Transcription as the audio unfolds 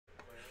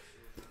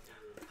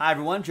Hi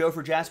everyone, Joe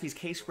for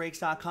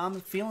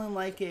JaspysCaseBreaks.com. Feeling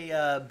like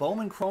a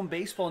Bowman Chrome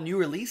Baseball new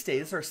release day.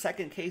 This is our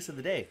second case of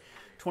the day.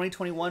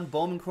 2021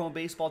 Bowman Chrome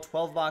Baseball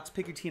 12 box.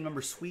 Pick your team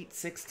number Sweet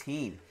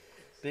 16.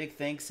 Big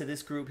thanks to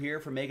this group here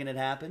for making it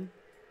happen.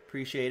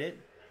 Appreciate it.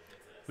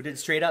 We did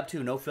straight up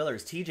too, no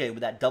fillers. TJ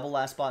with that double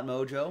last spot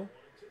mojo.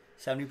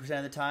 70%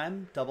 of the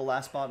time, double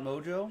last spot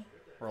mojo,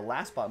 or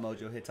last spot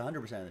mojo hits 100%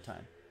 of the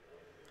time.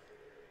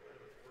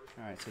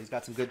 All right, so he's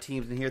got some good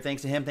teams in here.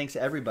 Thanks to him, thanks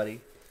to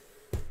everybody.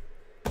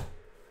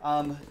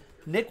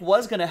 Nick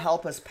was going to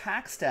help us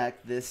pack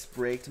stack this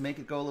break to make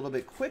it go a little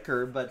bit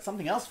quicker, but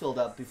something else filled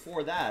up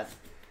before that.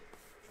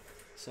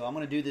 So I'm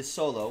going to do this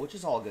solo, which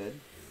is all good.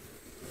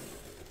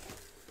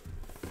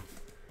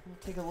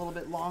 It'll take a little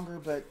bit longer,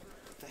 but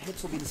the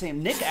hits will be the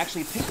same. Nick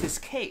actually picked this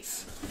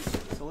case.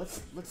 So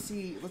let's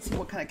see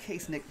what kind of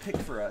case Nick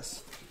picked for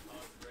us.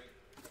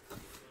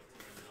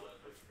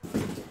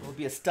 Will it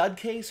be a stud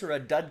case or a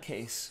dud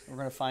case? We're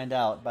going to find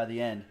out by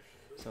the end.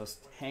 So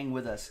hang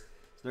with us.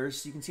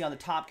 There's, you can see on the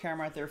top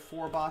camera right there,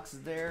 4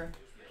 boxes there.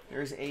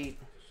 There's 8,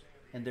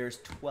 and there's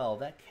 12.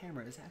 That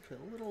camera is actually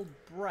a little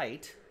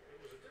bright.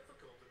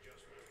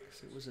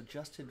 So it was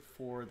adjusted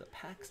for the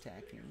pack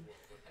stacking.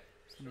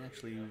 So let me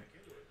actually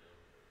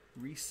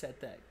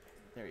reset that.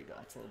 There you go.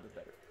 That's a little bit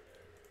better.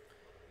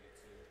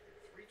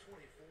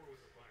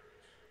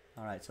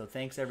 All right. So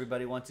thanks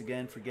everybody once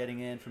again for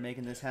getting in, for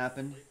making this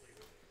happen.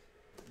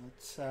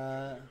 Let's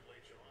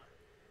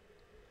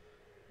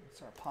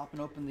start popping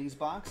open these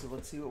boxes.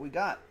 Let's see what we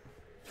got.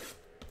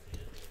 So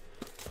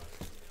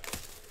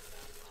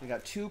we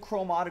got 2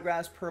 chrome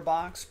autographs per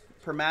box,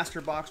 per master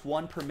box,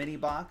 1 per mini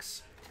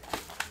box.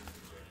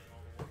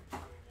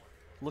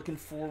 Looking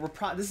for,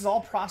 this is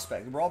all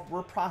prospect.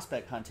 We're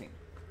prospect hunting.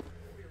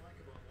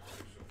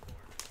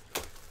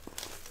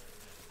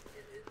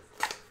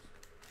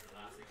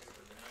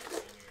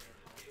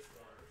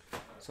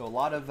 So a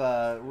lot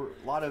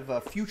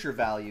of future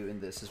value in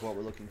this is what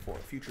we're looking for.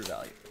 Future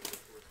value.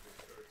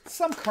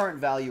 Some current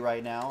value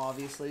right now,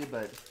 obviously,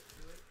 but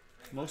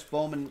most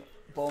Bowman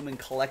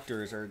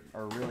collectors are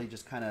really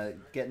just kind of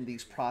getting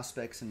these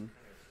prospects and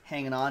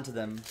hanging on to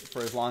them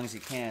for as long as you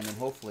can, and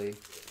hopefully,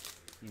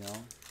 you know,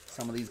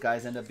 some of these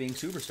guys end up being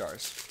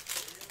superstars.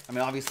 I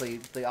mean, obviously,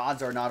 the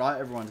odds are not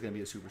everyone's going to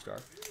be a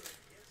superstar,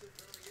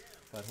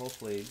 but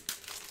hopefully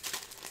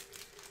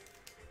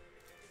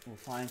we'll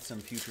find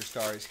some future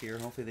stars here.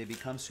 Hopefully they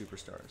become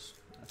superstars.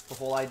 That's the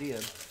whole idea.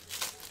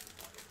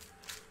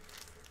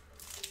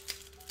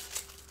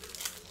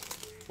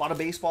 A lot of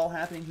baseball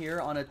happening here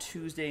on a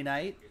Tuesday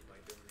night.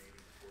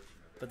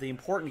 But the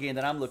important game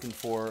that I'm looking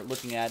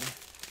at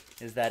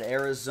is that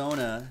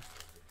Arizona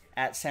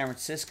at San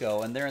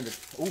Francisco, and they're in the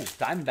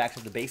Diamondbacks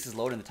have the bases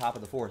loaded in the top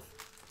of the 4th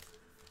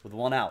with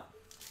 1 out.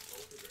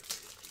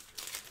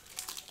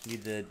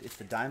 If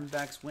the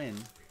Diamondbacks win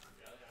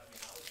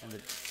and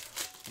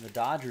the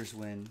Dodgers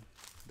win,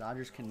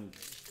 Dodgers can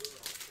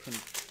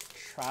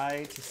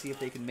try to see if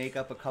they can make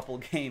up a couple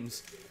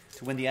games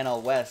to win the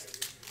NL West.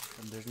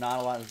 And there's not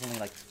a lot. There's only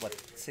like what,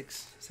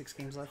 6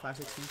 games left, 5,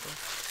 6 games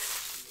left.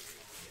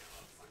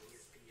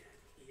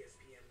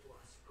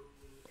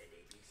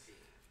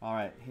 All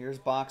right, here's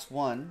box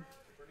 1.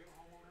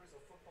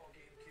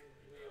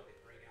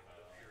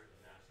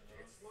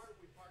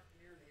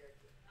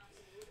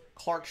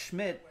 Clark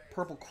Schmidt,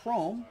 purple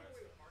chrome,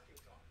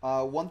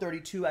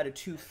 132 out of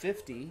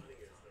 250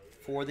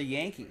 for the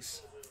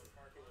Yankees.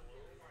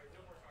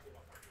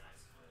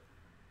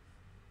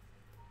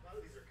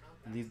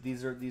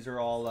 These are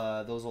all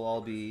those will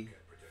all be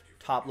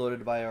top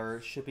loaded by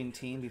our shipping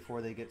team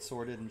before they get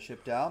sorted and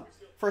shipped out.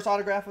 First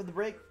autograph of the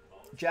break,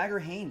 Jagger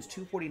Haynes,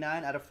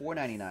 249 out of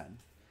 499.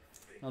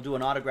 I'll do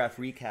an autograph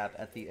recap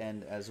at the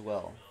end as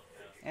well,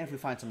 and if we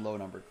find some low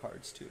numbered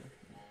cards too.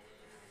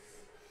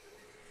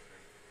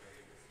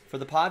 For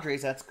the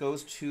Padres, that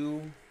goes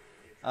to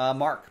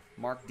Mark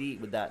D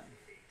with that.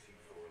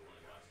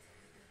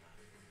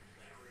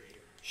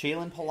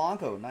 Shaylin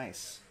Polanco,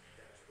 nice.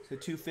 So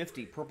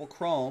 250 purple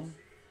chrome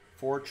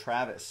for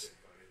Travis.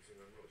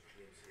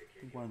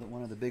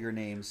 One of the bigger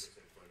names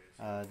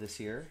this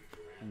year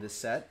in this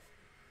set.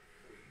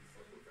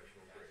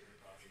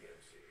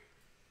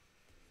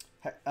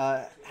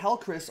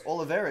 Helcris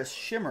Olivares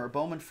shimmer,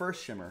 Bowman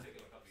first shimmer.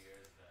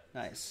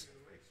 Nice.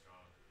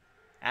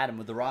 Adam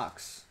with the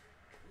rocks.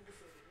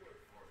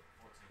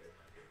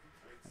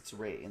 That's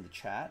Ray in the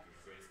chat.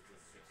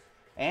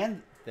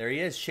 And there he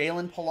is,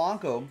 Shaylin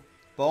Polanco,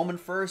 Bowman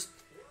first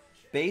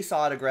base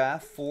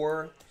autograph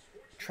for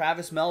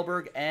Travis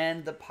Melberg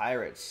and the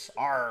Pirates.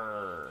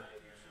 Arr.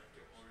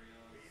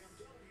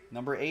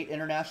 Number 8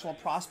 international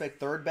prospect,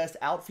 3rd best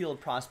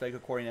outfield prospect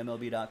according to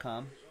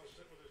MLB.com.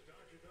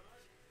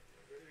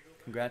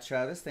 Congrats,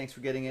 Travis. Thanks for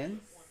getting in.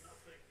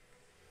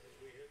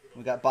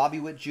 We got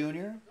Bobby Witt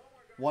Jr.,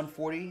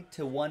 140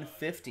 to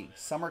 150.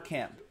 Summer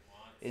camp.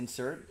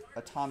 Insert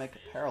atomic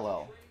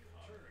parallel.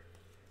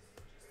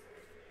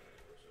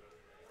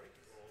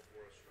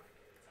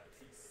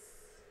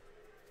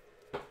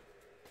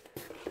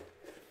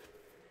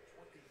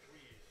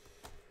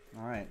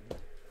 All right.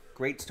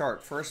 Great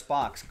start. First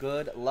box.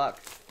 Good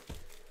luck.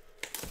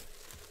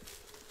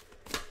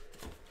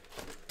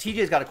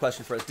 TJ's got a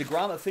question for us.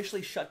 DeGrom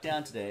officially shut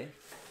down today.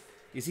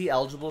 Is he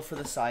eligible for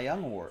the Cy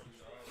Young Award?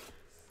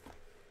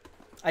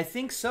 I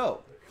think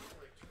so.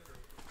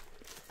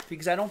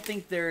 Because I don't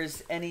think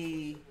there's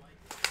any...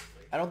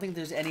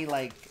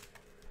 like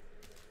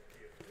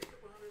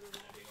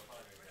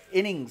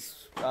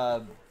innings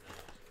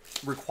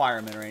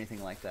requirement or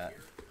anything like that.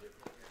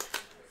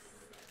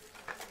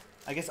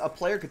 I guess a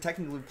player could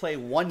technically play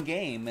one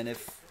game, and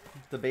if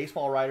the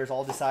baseball writers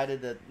all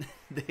decided that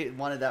they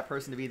wanted that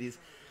person to be the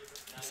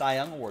Cy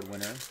Young Award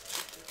winner,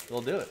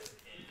 they'll do it.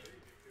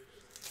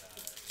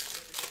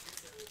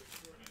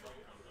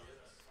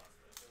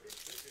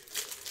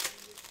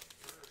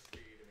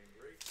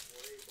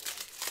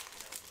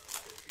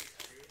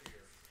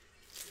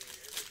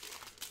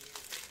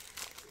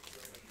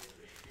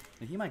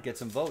 And he might get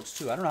some votes,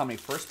 too. I don't know how many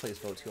first-place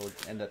votes he'll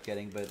end up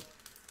getting, but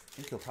I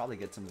think he'll probably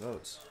get some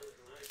votes.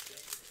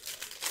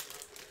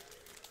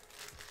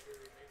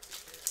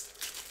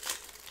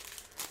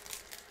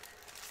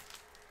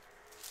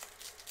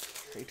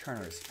 Trey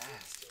Turner is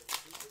fast.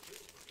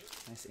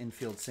 Nice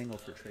infield single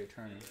for Trey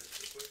Turner.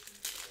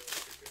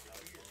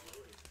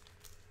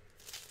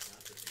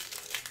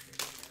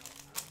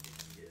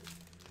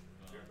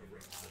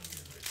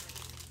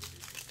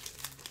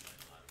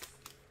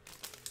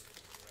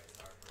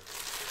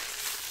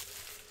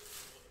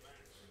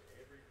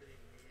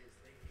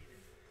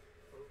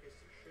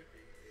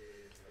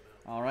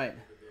 All right.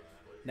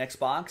 Next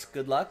box.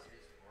 Good luck.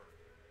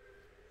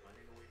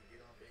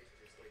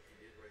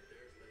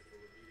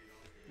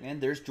 And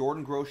there's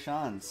Jordan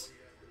Groshans.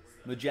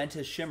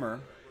 Magenta Shimmer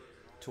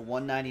to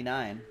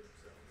 199.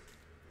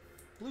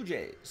 Blue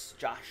Jays.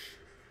 Josh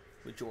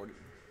with Jordan.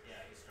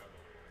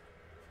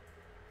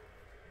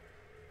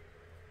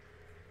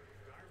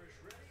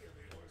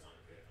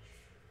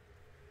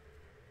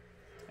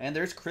 And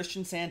there's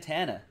Christian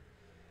Santana.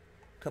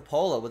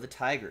 Coppola with the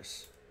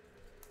Tigers.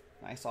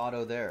 Nice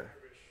auto there.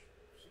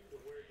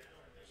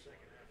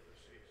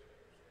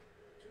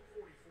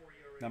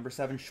 Number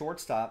 7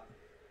 shortstop.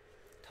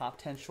 Top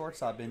 10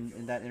 shortstop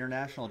in that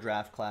international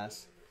draft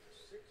class.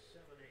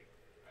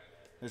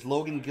 There's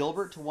Logan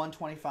Gilbert to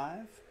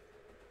 125.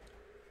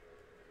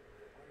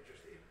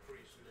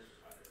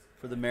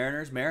 For the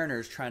Mariners.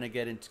 Mariners trying to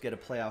get a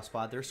playoff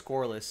spot. They're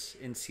scoreless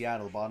in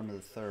Seattle, bottom of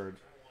the third.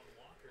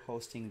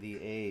 Hosting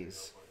the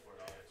A's.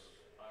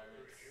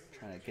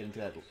 Trying to get into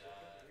that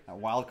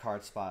wild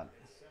card spot.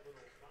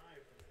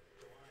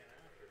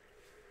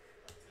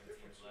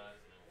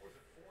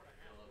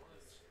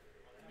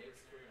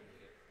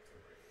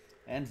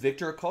 And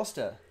Victor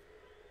Acosta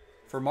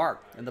for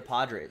Mark and the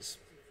Padres.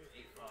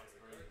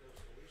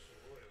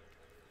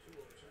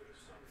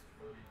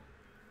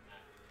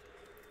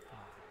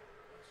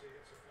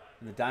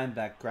 And the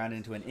Diamondback grounded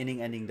into an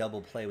inning-ending double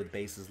play with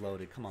bases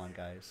loaded. Come on,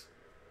 guys.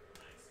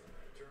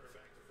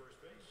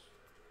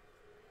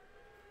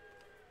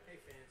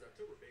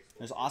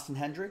 There's Austin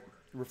Hendrick,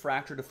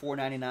 refractor to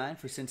 499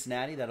 for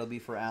Cincinnati. That'll be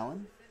for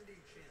Allen.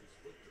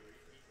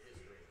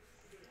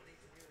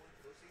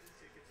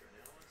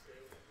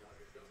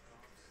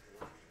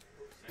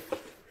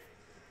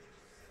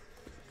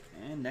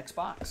 And next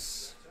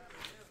box.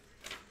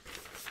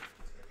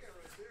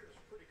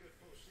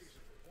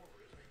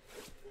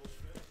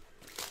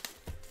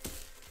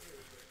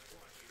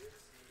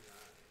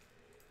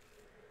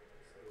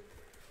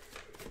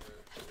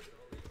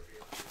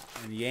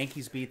 And the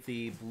Yankees beat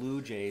the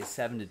Blue Jays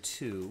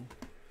 7-2.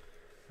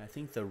 I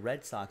think the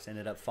Red Sox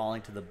ended up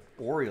falling to the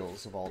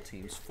Orioles of all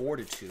teams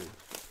 4-2. So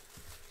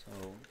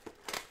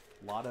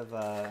a lot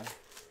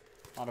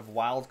of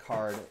wild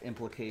card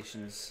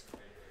implications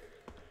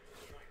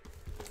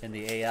in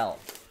the AL.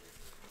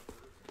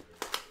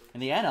 In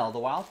the NL, the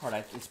wild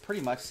card is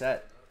pretty much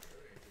set.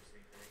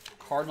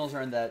 Cardinals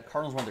won their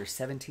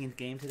 17th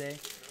game today.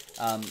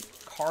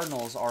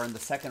 Cardinals are in the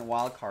second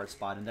wild card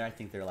spot, and I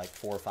think they're like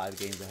 4 or 5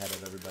 games ahead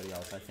of everybody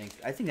else. I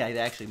think they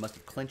actually must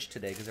have clinched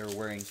today because they were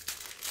wearing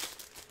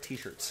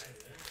T-shirts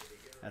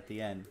at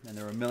the end, and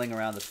they were milling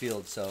around the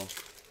field. So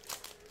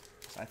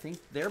I think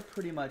they're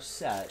pretty much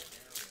set.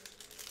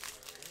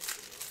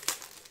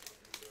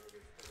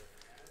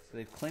 So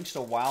they've clinched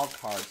that wild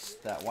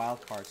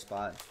card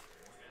spot,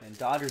 and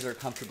Dodgers are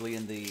comfortably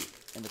in the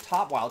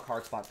top wild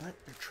card spot, but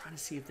they're trying to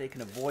see if they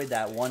can avoid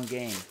that one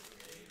game,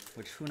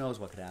 which who knows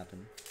what could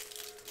happen.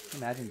 Can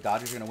you imagine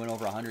Dodgers are going to win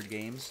over 100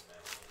 games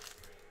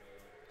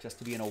just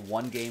to be in a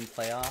one-game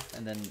playoff,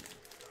 and then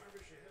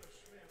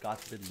God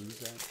forbid lose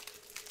that.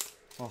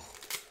 Oh,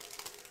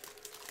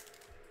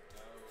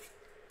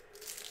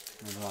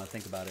 I don't want to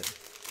think about it.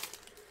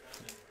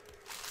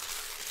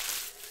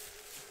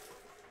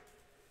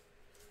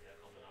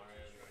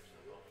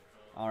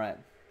 All right,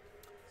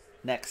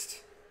 next.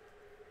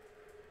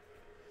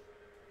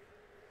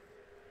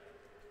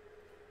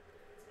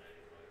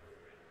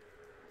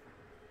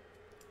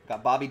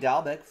 Got Bobby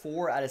Dalbec,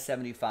 4 out of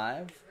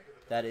 75.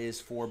 That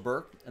is for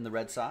Burke and the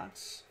Red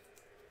Sox.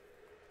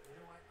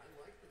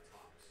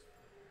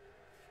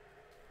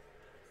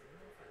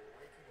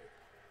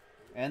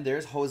 And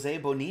there's Jose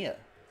Bonilla.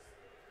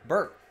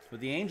 Burke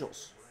with the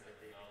Angels.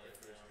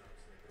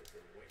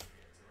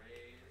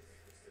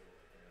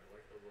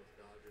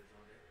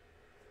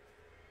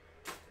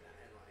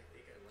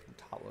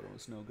 Top loader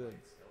was no good.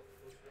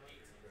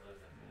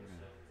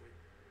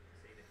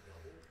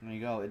 There you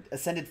go. It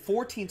ascended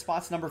 14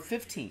 spots, number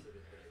 15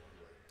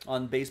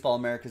 on Baseball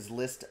America's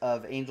list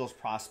of Angels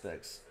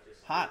prospects.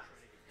 Hot.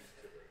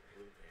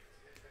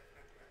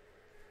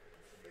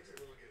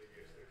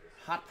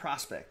 Hot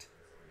prospect.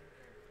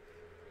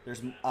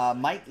 There's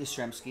Mike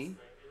Yastrzemski,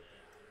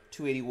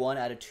 281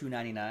 out of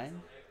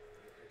 299.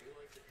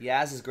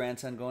 Yaz's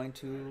grandson going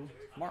to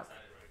Mark.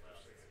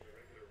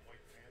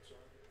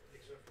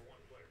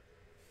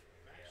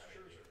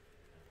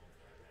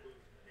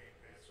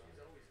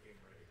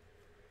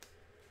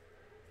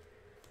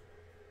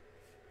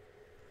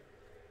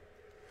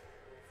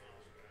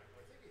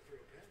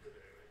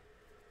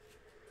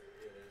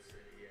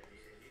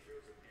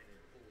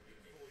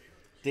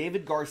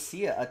 David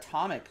Garcia,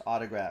 Atomic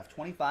autograph,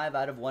 25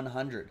 out of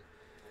 100.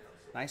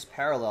 Nice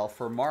parallel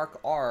for Mark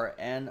R.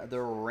 and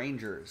the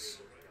Rangers.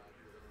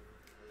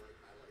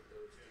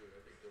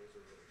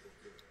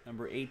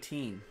 Number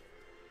 18.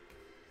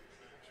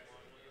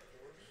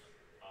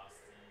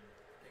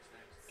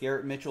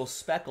 Garrett Mitchell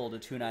speckled to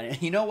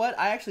 290. You know what?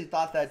 I actually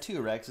thought that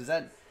too, Rex. Is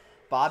that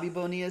Bobby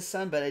Bonilla's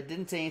son? But it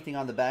didn't say anything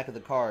on the back of the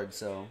card,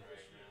 so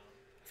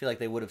I feel like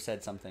they would have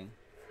said something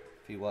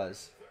if he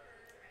was.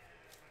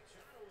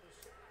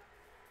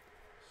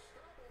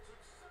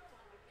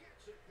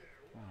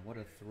 Wow, what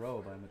a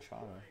throw by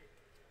Machado.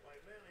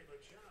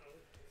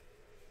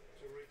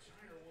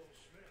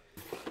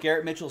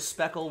 Garrett Mitchell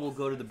speckle will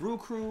go to the Brew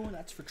Crew.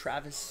 That's for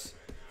Travis.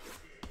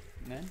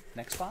 And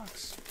next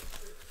box.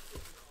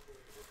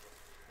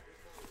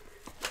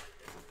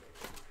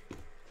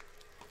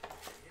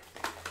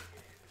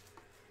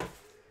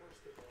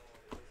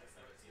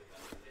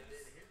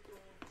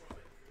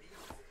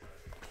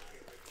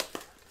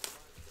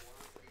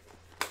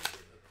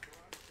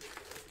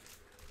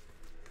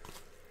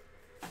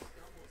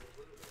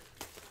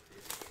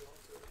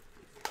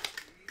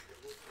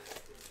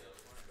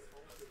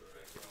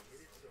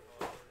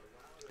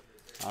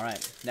 All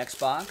right, next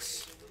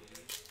box.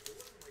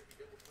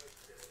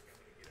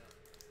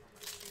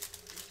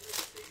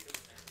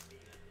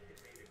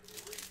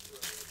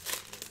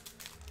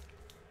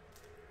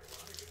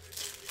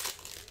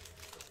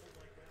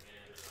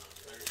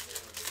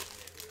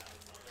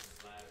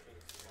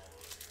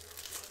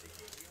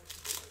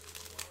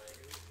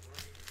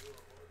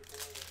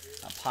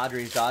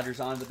 Padres, Dodgers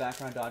on in the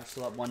background. Dodgers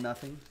still up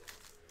 1-0.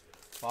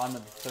 Bottom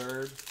of the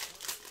third.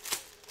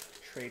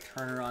 Trey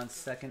Turner on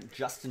second.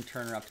 Justin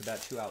Turner up to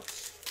bat, 2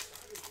 outs.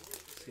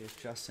 See if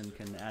Justin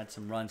can add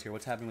some runs here.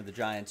 What's happening with the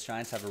Giants?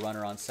 Giants have a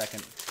runner on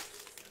second.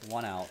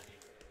 1 out.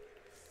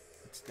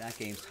 That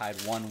game's tied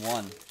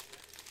 1-1.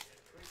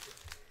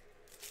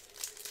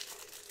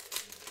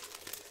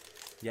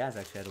 Yaz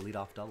actually had a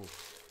leadoff double.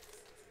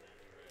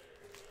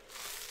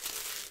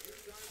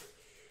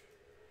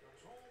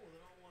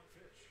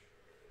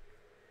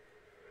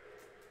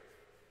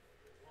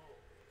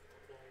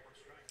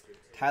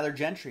 Tyler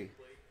Gentry.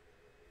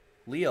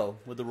 Leo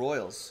with the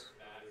Royals.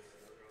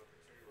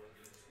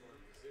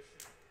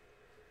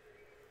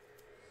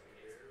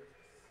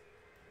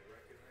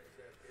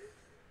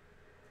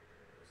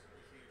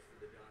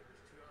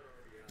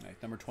 Right,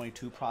 number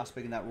 22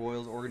 prospect in that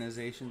Royals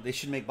organization. They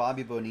should make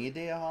Bobby Bonilla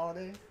Day a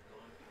holiday.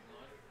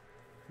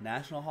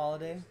 National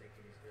holiday.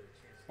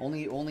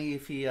 Only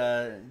if he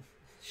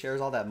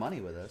shares all that money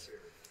with us.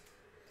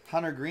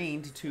 Hunter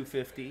Green to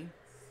 250.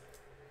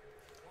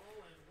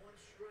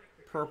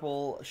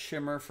 Purple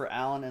shimmer for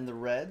Allen and the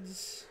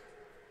Reds.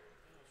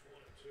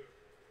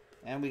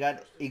 And we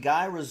got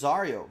Guy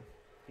Rosario,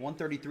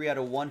 133 out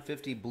of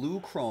 150 blue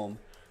chrome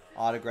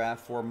autograph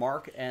for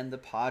Mark and the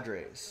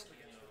Padres.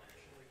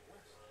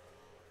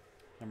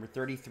 Number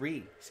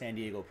 33, San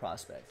Diego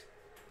prospect.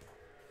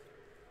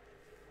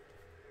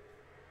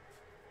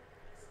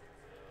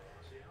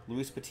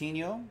 Luis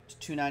Patino to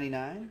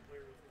 299.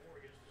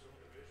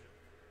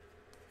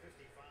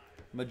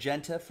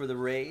 Magenta for the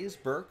Rays,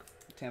 Burke,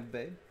 Tampa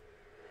Bay.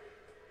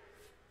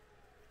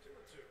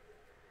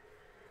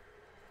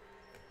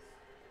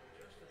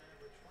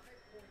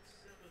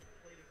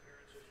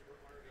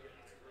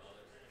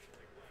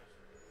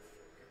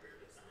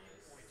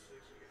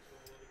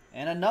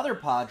 And another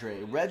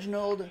Padre,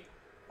 Reginald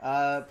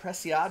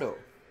Preciado,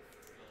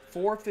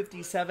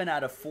 457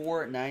 out of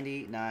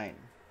 499.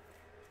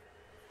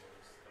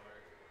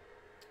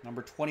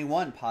 Number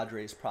 21,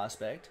 Padres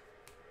prospect.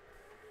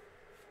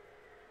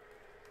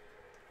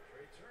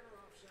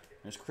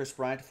 There's Chris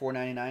Bryant,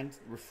 499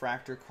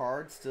 refractor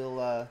card.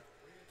 Still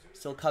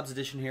Cubs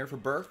edition here for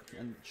Burke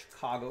and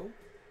Chicago.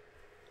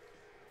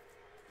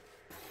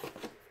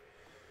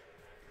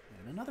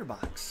 And another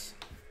box.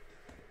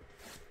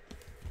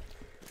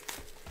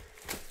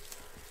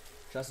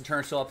 Justin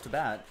Turner still up to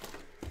bat.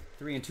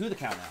 3-2 the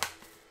count now.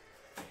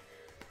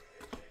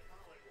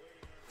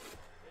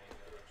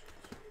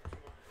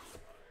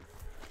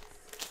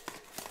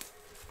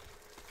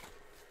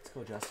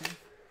 go, Justin.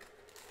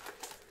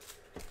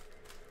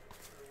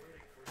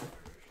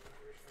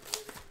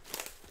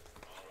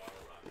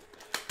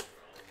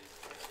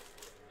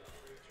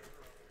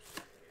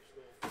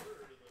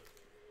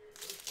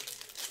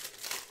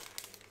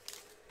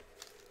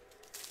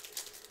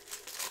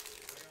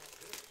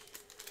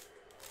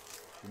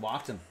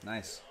 Walked him.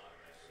 Nice.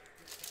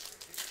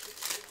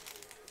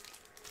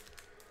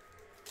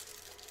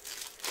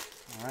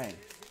 All right.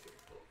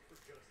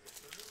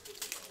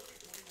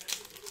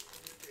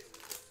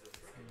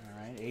 All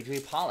right,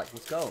 AJ Pollock.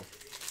 Let's go.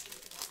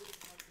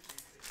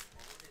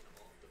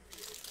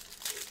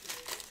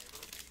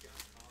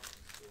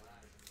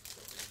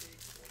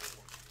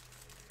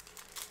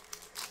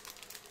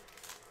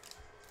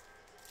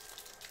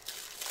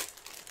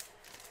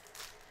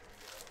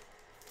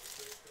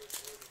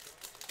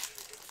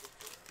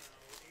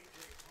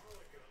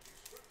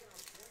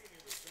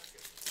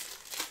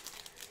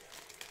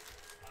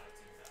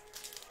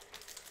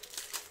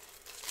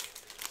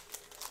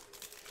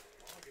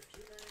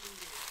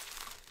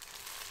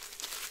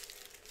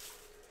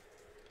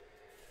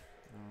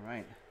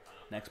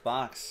 Next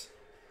box.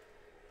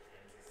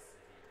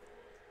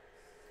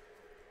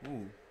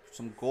 Ooh,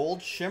 some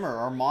gold shimmer.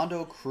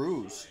 Armando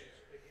Cruz.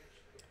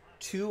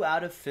 2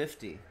 out of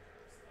 50.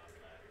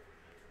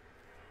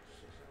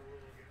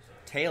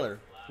 Taylor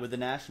with the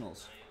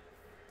Nationals.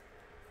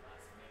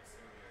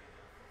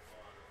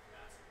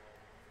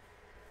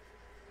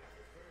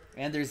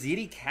 And there's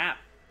ZD Cap.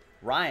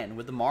 Ryan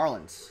with the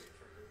Marlins.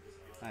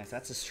 Nice.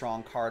 That's a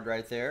strong card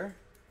right there.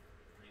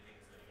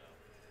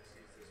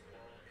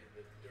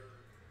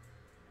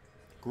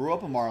 Grew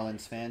up a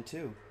Marlins fan,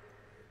 too.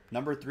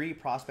 Number 3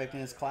 prospect in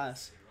his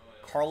class.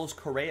 Carlos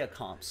Correa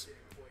comps.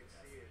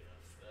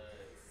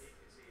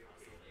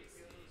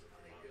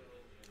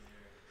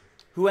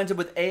 Who ends up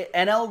with a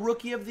NL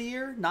Rookie of the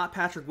Year? Not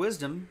Patrick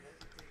Wisdom.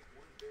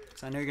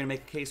 So I know you're going to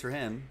make a case for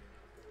him.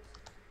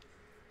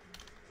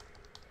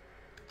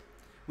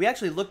 We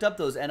actually looked up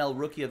those NL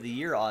Rookie of the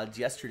Year odds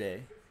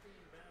yesterday.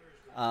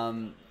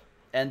 And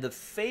the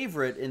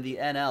favorite in the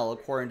NL,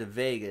 according to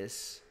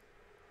Vegas,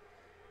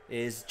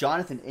 is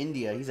Jonathan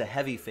India. He's a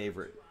heavy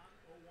favorite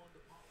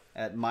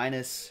at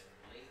minus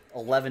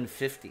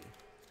 1150.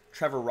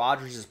 Trevor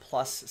Rogers is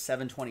plus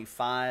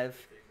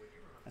 725.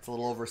 That's a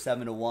little over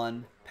 7 to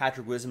 1.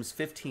 Patrick Wisdom's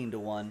 15 to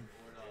 1.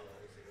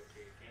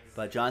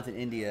 But Jonathan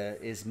India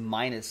is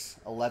minus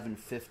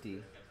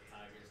 1150.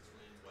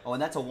 Oh,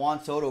 and that's a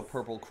Juan Soto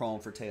purple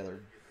chrome for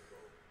Taylor.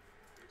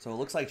 So it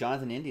looks like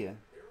Jonathan India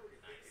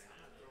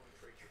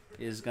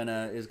is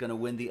gonna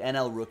win the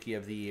NL Rookie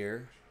of the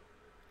Year.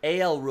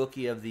 AL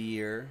Rookie of the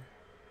Year,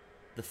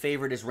 the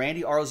favorite is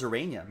Randy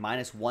Arozarena,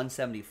 minus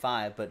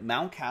 175, but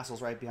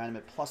Mountcastle's right behind him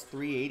at plus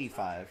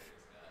 385.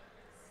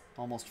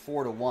 Almost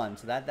 4 to 1,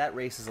 so that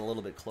race is a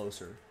little bit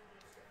closer.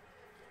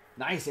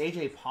 Nice,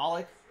 AJ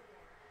Pollock.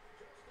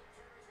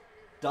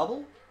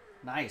 Double?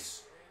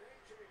 Nice.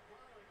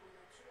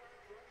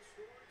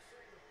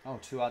 Oh,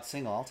 2-out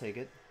single, I'll take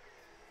it.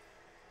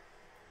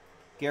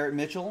 Garrett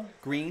Mitchell,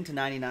 green to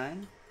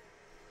 99.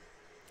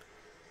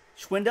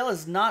 Schwindel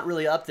is not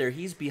really up there.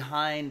 He's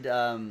behind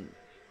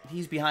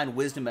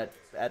Wisdom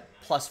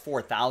at plus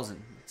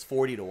 4,000. It's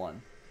 40 to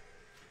 1.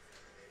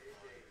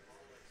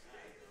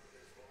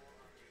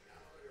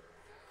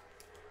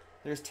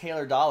 There's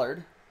Taylor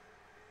Dollard.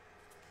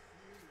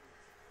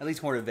 At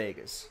least more to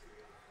Vegas.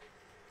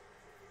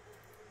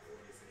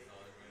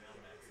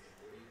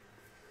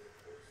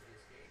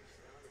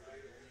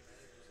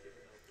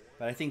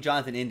 But I think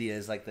Jonathan India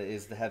is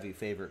the heavy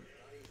favorite.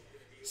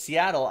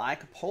 Seattle,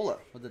 Icapola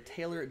with the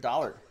Taylor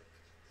Dollard.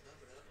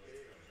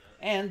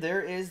 And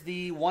there is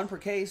the 1 per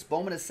case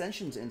Bowman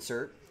Ascensions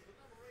insert.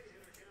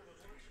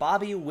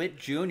 Bobby Witt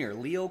Jr.,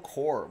 Leo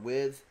Core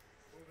with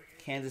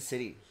Kansas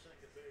City.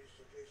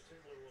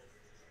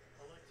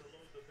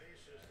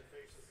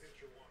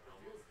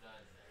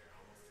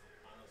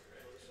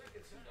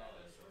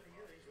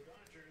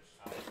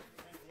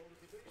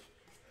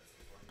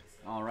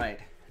 All right,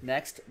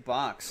 next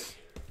box.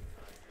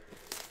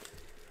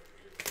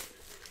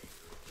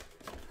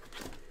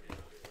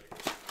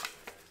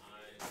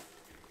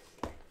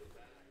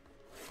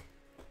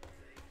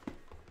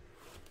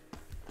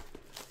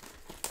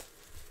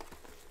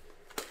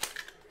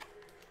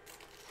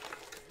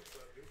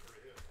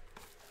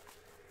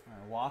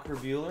 Walker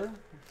Buehler,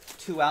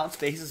 2 outs,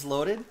 bases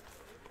loaded.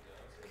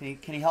 Can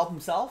he help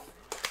himself?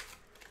 Can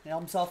he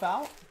help himself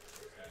out?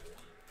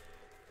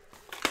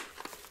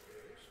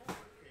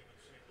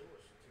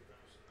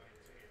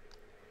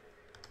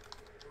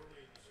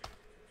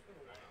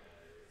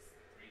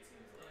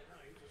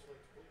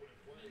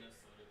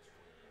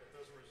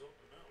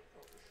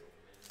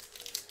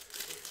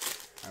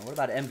 All right, what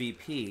about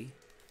MVP?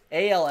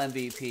 AL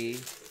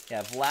MVP.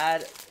 Yeah,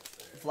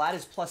 Vlad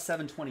is plus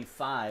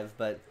 725,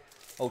 but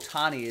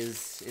Ohtani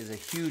is a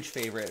huge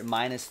favorite at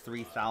minus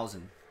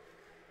 3,000.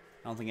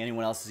 I don't think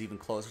anyone else is even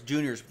close.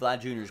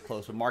 Vlad Jr. is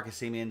close, but Marcus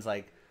Semion's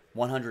like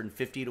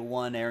 150 to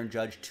 1. Aaron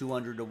Judge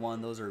 200 to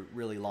 1. Those are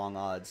really long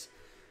odds.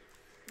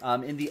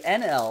 In the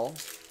NL,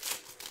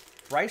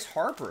 Bryce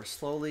Harper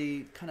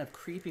slowly kind of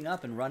creeping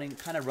up and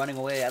running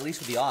away, at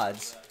least with the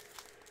odds.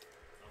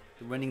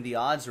 Winning the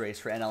odds race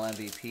for NL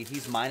MVP.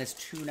 He's minus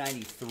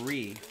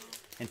 293.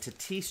 And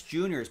Tatis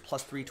Jr. is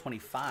plus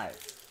 325.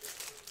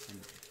 And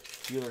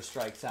Buehler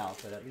strikes out,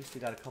 but at least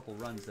we got a couple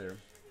runs there.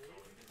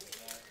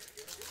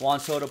 Juan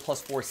Soto plus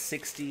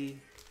 460.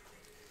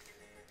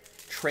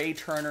 Trey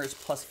Turner is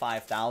plus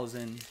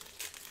 5,000.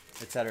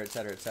 Etc.,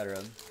 etc.,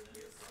 etc.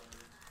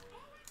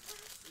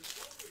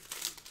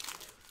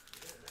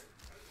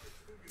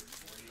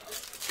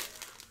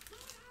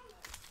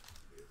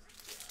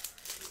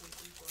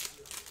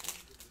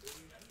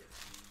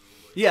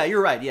 Yeah,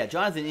 you're right. Yeah,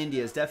 Jonathan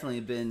India has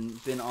definitely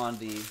been on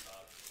the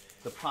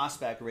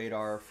prospect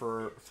radar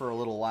for a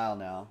little while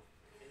now.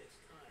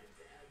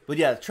 But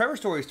yeah, Trevor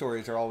Story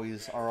stories are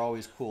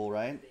always cool,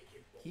 right?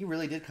 He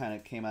really did kind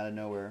of came out of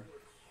nowhere.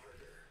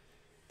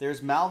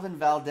 There's Malvin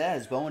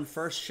Valdez, Bowman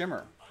first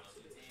Shimmer.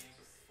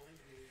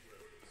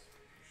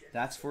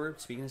 That's for,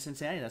 speaking of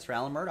Cincinnati, that's for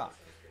Alan Murdoch.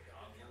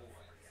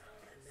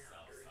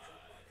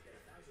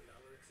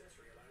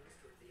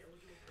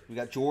 We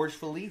got George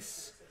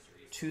Felice,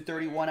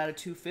 231 out of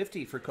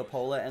 250 for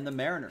Coppola and the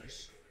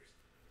Mariners.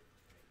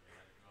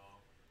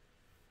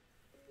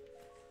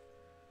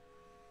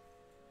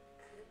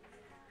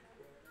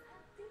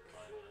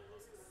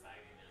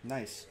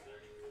 Nice.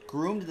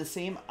 Groomed the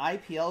same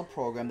IPL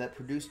program that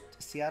produced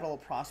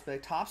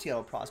top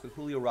Seattle prospect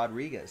Julio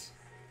Rodriguez.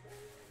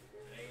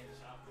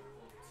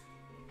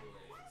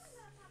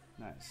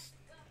 Nice.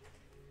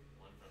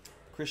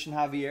 Christian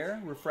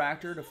Javier,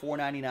 refractor to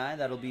 499.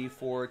 That'll be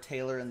for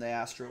Taylor and the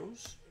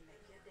Astros.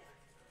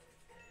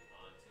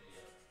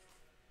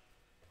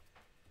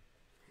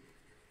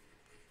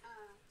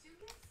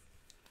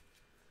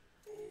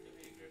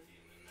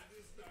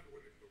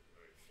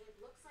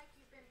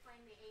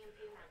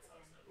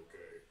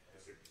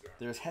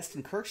 There's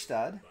Heston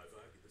Kjerstad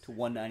to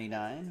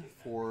 199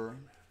 for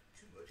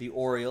the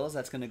Orioles.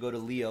 That's going to go to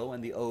Leo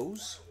and the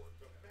O's.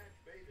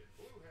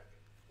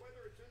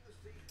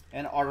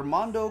 And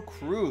Armando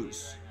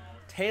Cruz,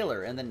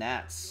 Taylor and the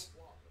Nats.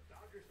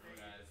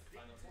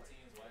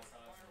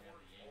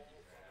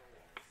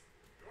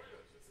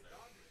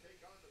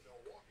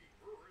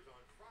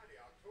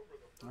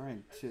 All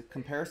right,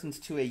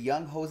 comparisons to a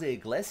young Jose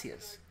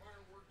Iglesias.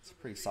 It's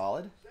pretty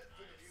solid.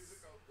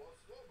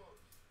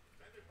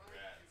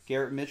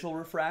 Garrett Mitchell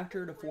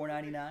refractor to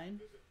 499.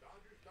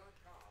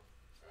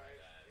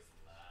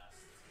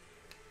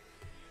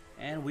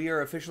 And we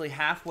are officially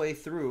halfway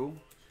through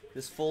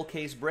this full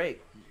case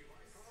break.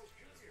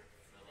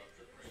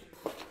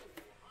 All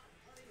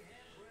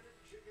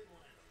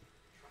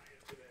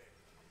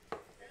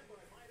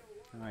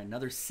right,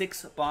 another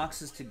 6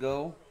 boxes to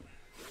go.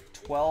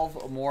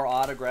 12 more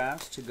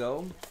autographs to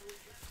go.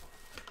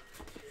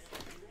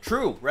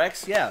 True,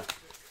 Rex, yeah.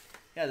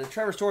 Yeah, the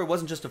Trevor Story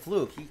wasn't just a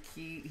fluke.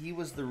 He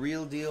was the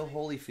real deal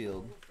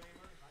Holyfield.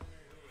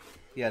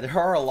 Yeah, there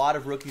are a lot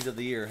of rookies of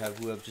the year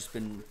who have just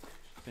been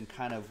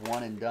kind of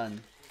one and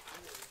done.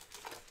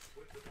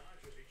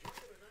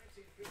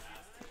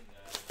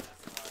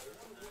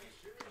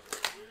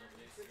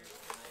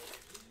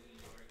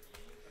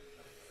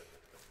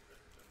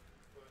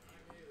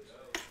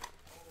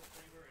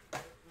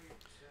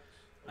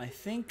 I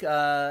think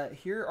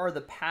here are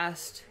the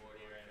past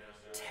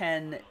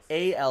 10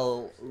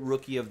 AL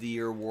Rookie of the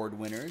Year award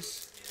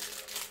winners.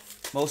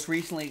 Most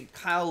recently,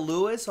 Kyle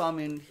Lewis. I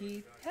mean,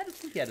 he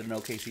had an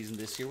okay season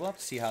this year. We'll have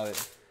to see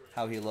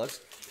how he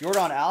looks.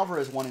 Jordan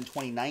Alvarez won in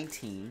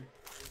 2019.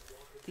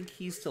 I think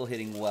he's still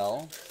hitting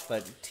well,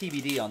 but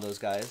TBD on those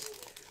guys.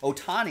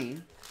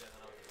 Ohtani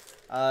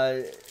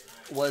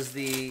was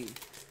the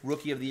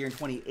Rookie of the Year in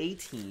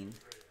 2018,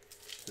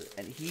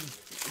 and he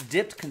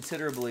dipped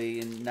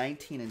considerably in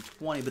 19 and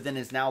 20, but then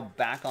is now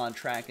back on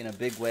track in a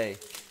big way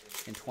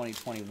in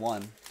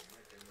 2021.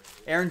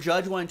 Aaron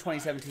Judge won in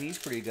 2017. He's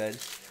pretty good.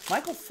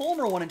 Michael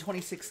Fulmer won in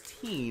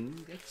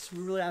 2016.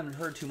 We really haven't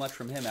heard too much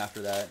from him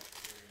after that.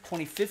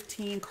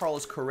 2015,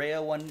 Carlos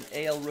Correa won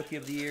AL Rookie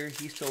of the Year.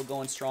 He's still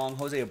going strong.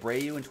 Jose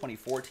Abreu in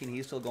 2014.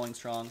 He's still going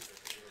strong.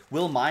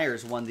 Will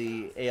Myers won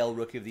the AL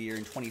Rookie of the Year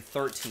in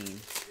 2013.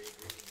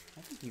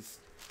 I think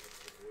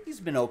he's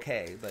been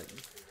okay, but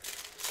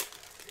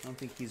I don't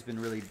think he's been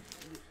really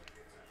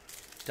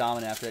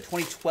dominant after that.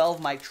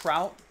 2012, Mike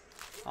Trout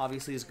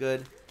obviously is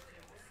good.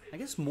 I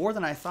guess more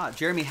than I thought.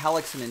 Jeremy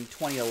Hellickson in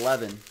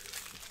 2011.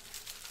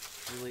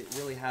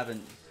 Really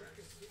haven't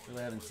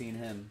seen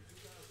him.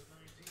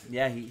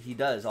 Yeah, he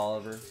does,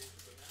 Oliver.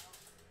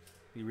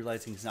 He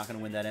realizing he's not going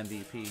to win that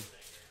MVP.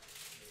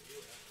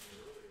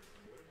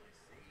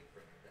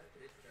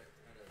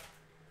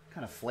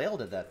 Kind of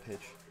flailed at that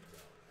pitch.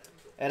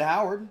 Ed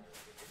Howard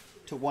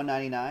to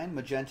 199,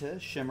 magenta,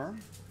 shimmer.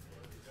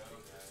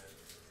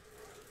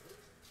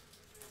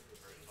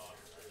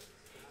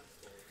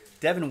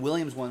 Devin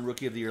Williams won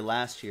Rookie of the Year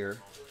last year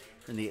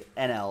in the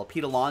NL.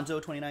 Pete Alonso,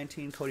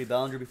 2019. Cody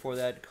Bellinger before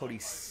that. Cody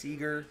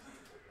Seager.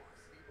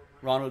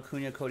 Ronald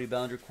Acuna, Cody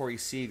Bellinger, Corey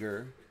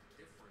Seager.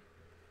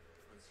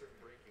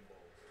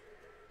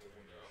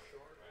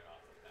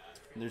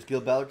 And there's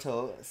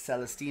Gilberto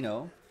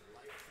Celestino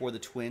for the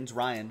Twins.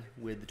 Ryan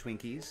with the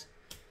Twinkies.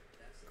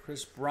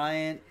 Chris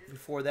Bryant.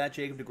 Before that,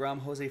 Jacob deGrom,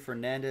 Jose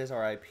Fernandez,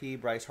 RIP,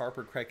 Bryce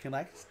Harper, Craig Kimbrell.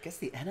 I guess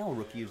the NL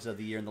Rookies of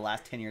the Year in the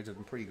last 10 years have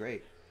been pretty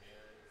great.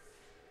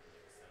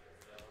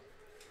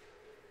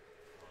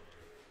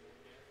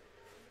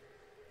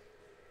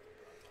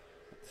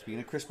 Speaking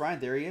of Chris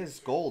Bryant, there he is.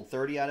 Gold,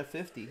 30 out of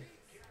 50.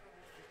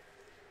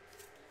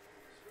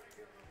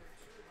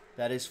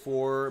 That is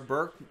for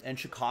Burke and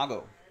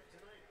Chicago.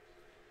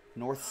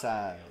 North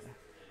side.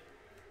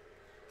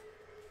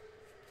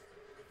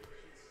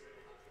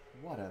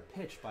 What a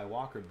pitch by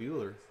Walker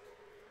Buehler.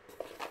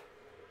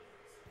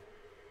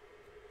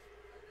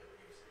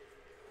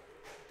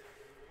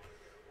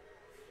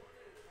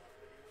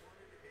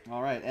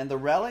 All right, and the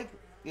relic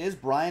is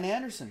Brian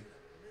Anderson.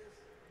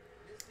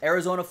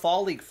 Arizona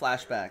Fall League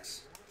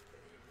flashbacks.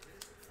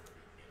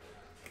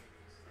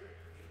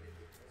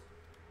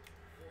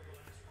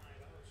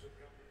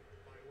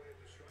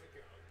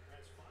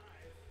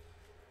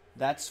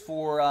 That's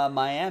for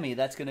Miami.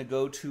 That's going to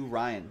go to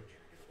Ryan.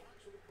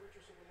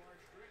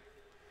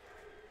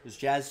 There's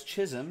Jazz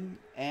Chisholm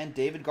and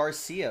David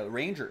Garcia,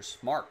 Rangers.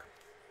 Mark.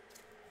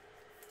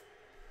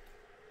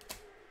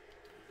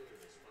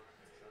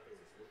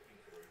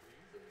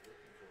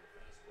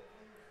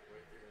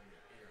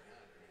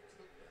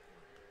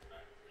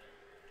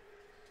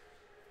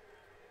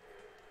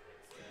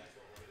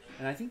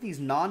 And I think these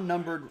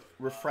non-numbered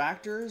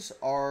refractors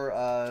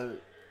are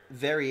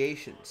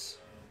variations.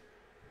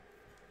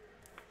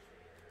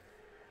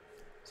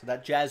 So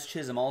that Jazz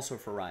Chisholm also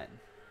for Ryan.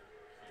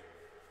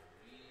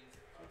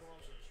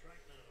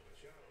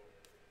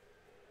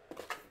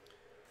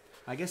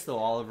 I guess though,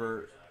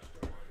 Oliver,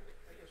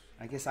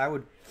 I guess I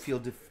would feel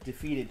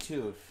defeated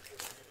too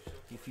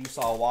if you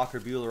saw Walker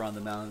Buehler on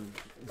the mound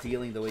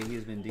dealing the way he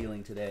has been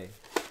dealing today.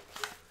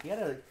 He had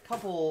a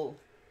couple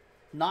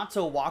not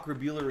so Walker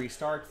Buehler-y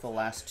starts the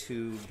last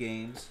 2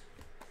 games,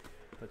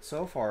 but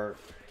so far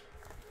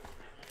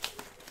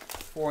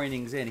 4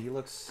 innings in, he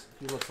looks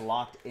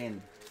locked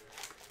in.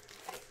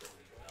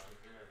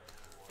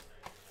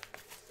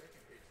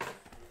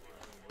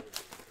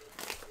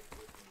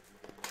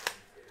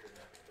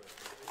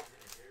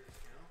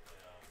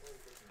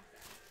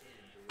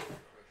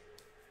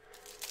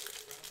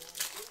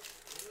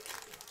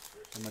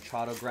 And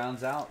Machado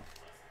grounds out.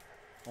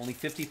 Only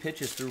 50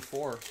 pitches through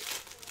 4.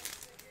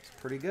 It's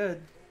pretty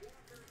good.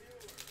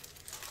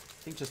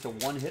 I think just a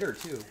 1-hitter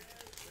too.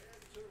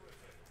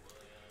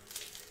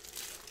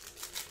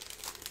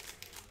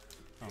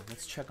 Oh,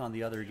 let's check on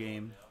the other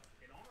game.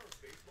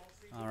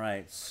 All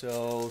right,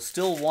 so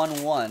still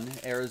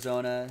 1-1.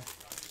 Arizona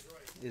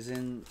is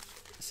in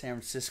San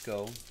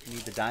Francisco. We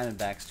need the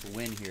Diamondbacks to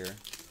win here.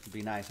 It'd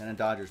be nice, and the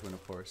Dodgers win,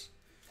 of course.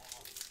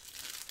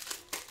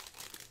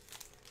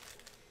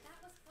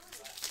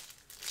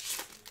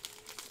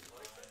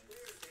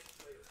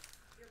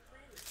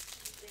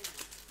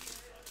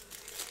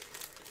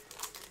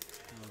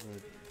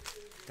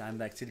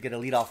 Diamondbacks did get a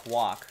leadoff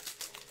walk.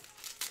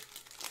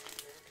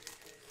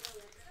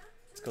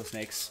 Let's go,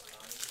 Snakes.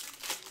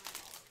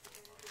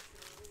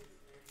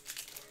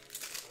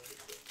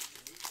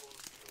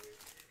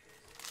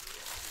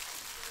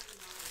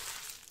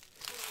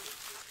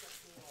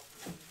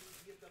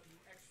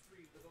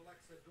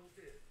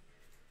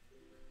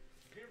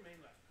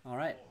 All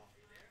right.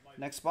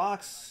 Next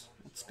box.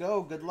 Let's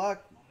go. Good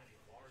luck.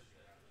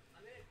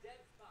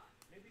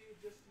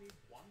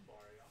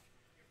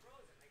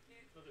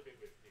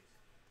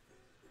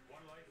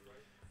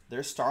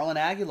 There's Starlin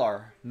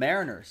Aguilar,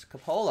 Mariners,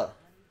 Coppola.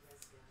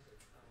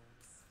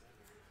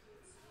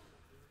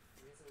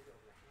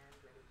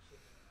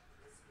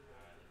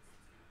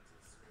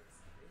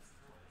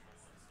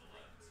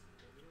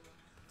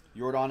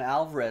 Yordan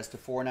Alvarez to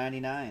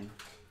 499.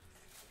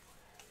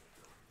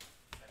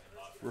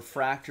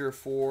 Refractor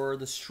for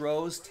the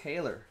Stros,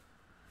 Taylor.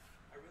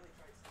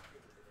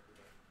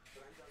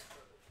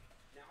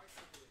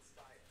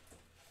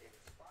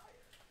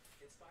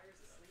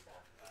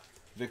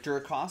 Victor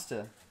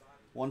Acosta,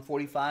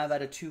 145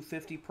 out of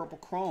 250 purple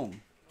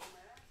chrome.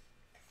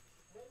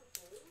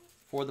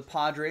 For the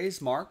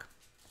Padres, Mark.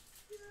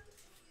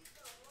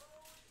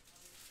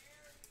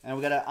 And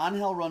we got an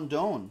Angel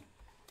Rondon,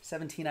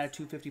 17 out of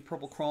 250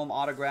 purple chrome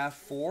autograph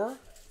for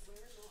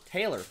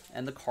Taylor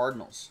and the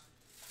Cardinals.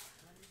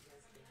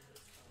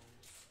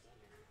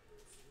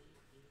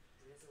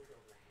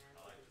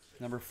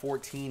 Number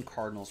 14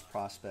 Cardinals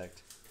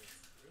prospect.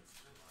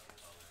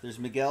 There's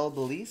Miguel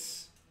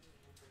Beliz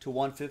to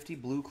 150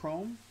 blue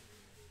chrome.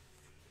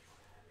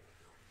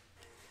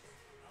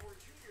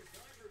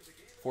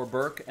 For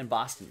Burke and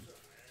Boston.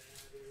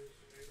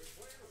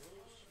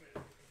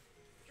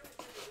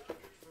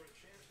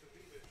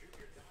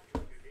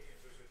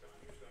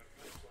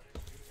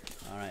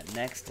 All right,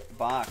 next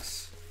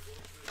box.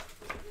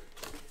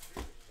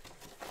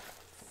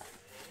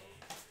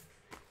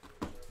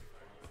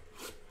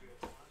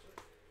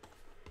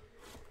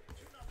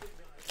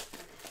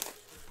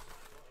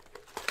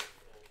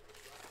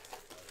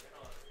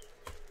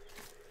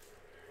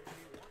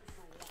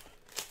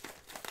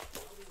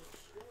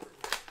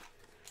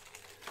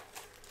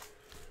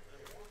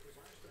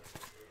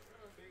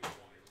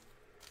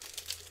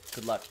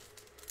 Good luck.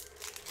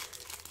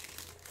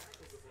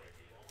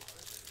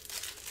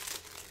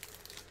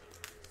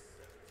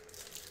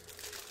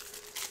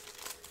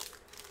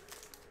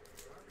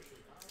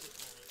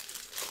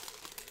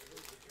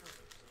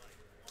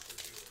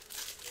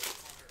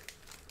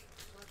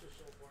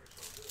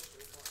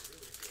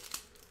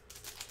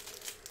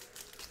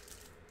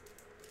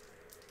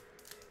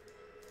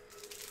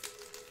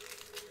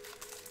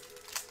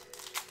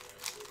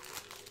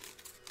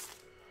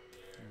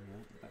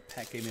 That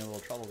pack gave me a little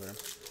trouble there.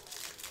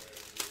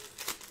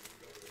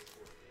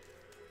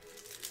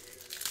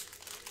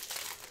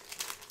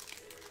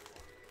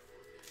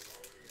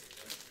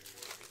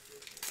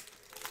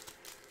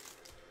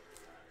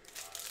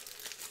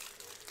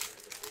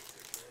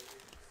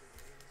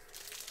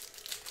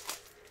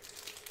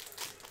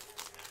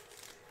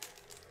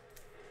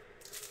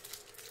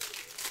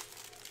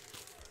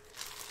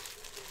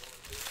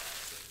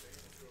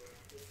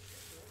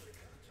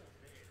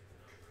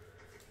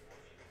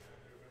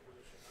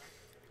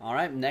 All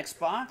right, next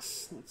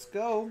box. Let's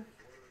go.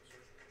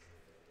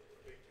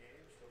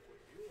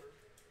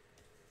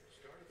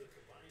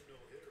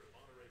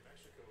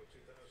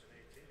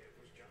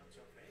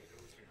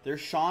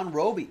 There's Sean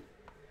Roby.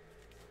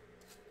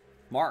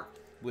 Mark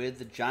with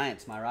the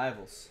Giants, my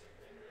rivals.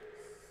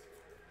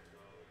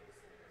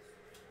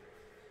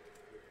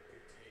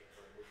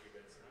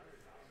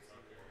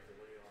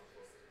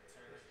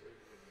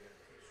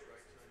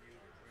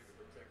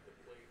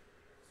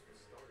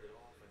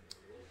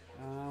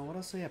 What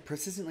else do we have?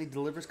 Persistently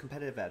delivers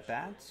competitive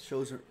at-bats.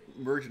 Shows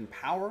emergent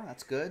power.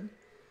 That's good.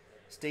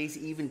 Stays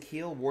even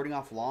keel, warding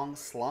off long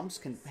slumps.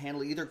 Can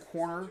handle either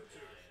corner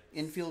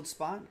infield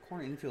spot.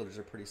 Corner infielders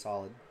are pretty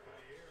solid.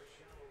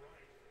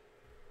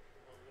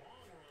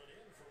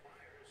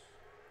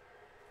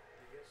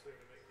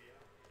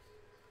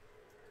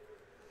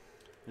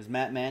 There's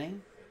Matt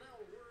Manning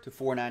to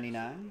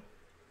 $4.99.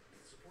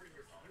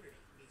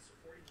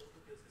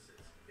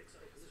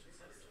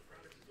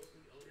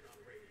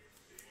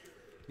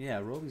 Yeah,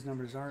 Roby's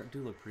numbers do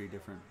look pretty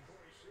different.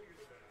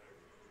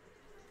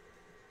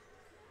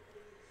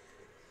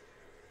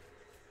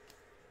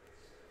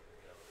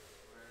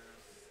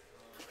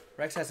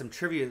 Rex has some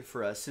trivia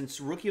for us. Since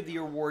Rookie of the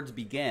Year awards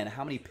began,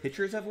 how many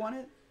pitchers have won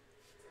it?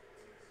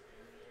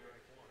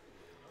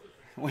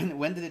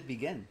 When did it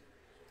begin?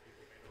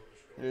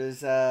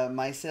 There's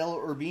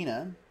Misael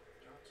Urbina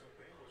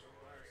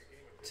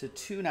to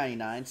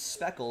 $2.99.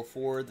 Speckle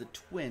for the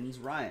Twins,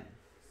 Ryan.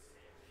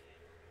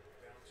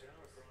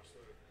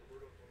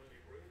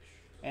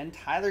 And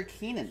Tyler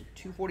Keenan,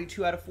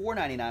 $242 out of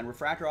 $4.99.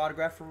 Refractor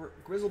autograph for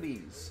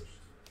Grizzlebees.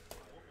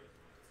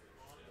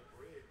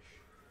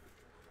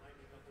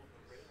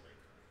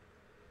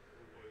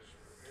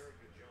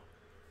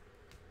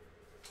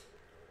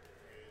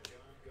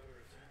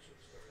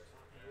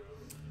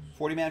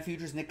 $40-man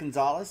futures, Nick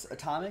Gonzalez,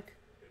 Atomic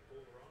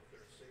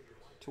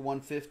to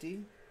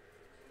 $150.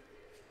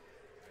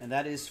 And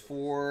that is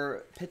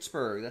for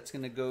Pittsburgh. That's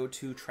going to go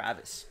to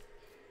Travis.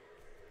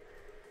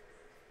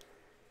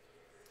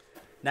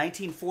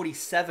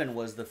 1947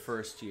 was the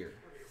first year.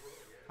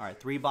 All right,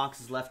 3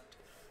 boxes left.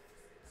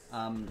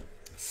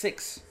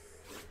 6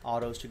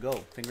 autos to go.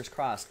 Fingers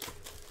crossed.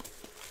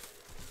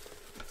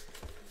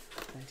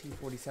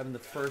 1947, the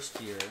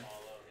first year.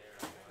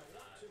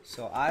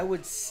 So I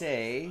would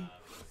say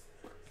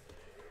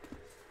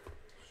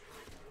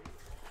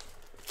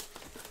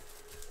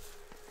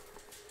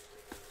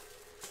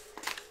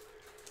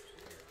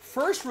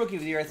first Rookie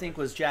of the Year, I think,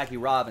 was Jackie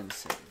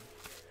Robinson.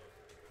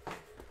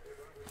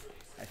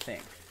 I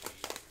think.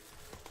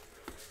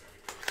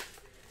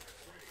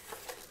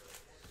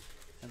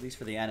 At least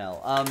for the NL.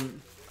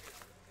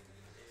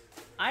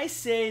 I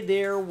say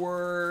there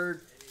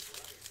were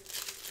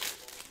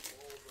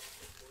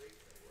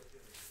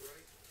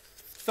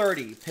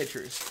 30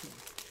 pitchers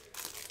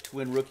to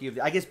win Rookie of the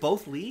Year. I guess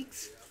both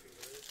leagues?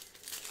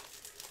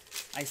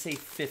 I say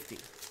 50.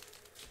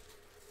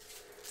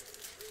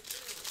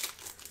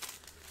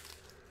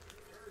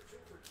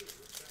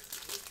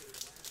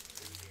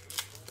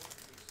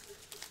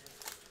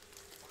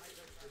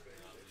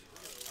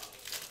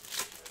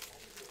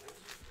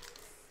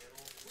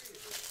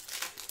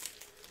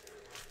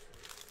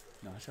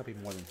 No, it's got to be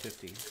more than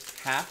 50.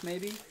 Half,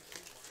 maybe?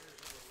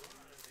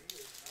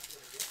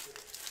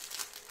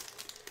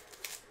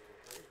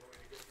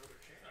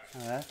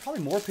 That's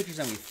probably more pitchers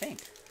than we think.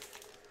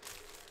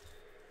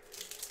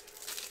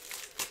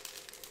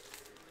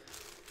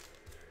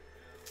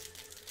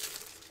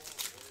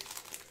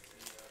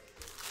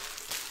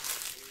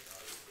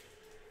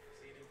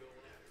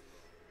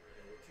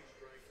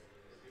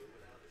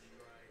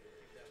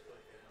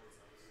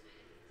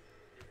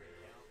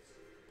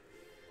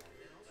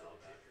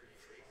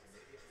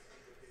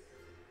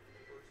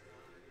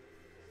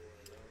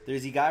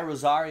 There's Guy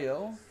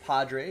Rosario,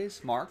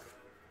 Padres, Mark.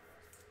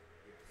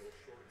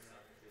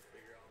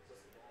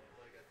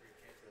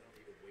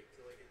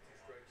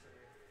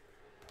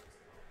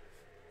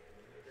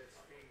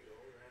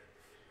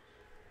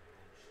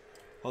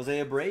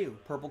 Jose Abreu,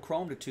 Purple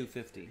Chrome to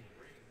 $250.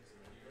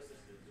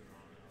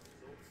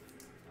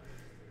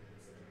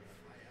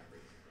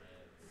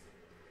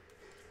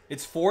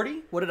 It's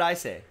 40? What did I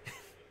say?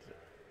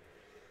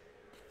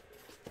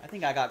 I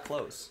think I got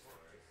close.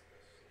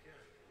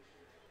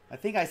 I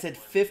think I said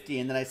 50,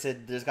 and then I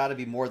said there's got to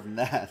be more than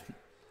that.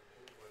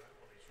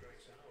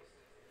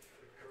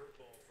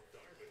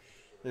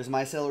 There's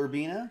Marcel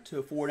Urbina to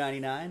a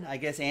 $4.99. I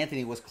guess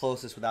Anthony was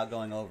closest without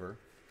going over.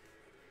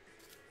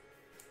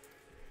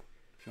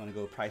 If you want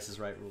to go Price is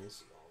Right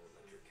rules.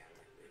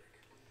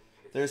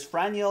 There's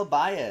Franiel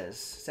Baez,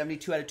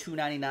 72 out of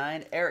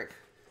 299. Eric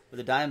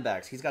with the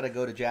Diamondbacks. He's got to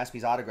go to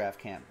Jaspy's autograph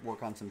camp,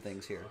 work on some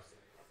things here.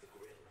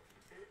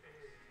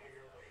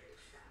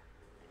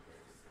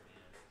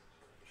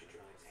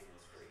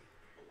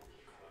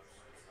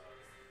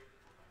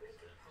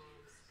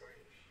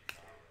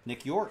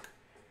 Nick York,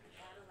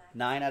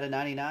 9 out of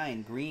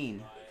 99.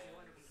 Green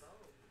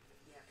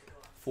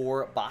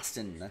for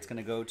Boston. That's going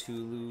to go to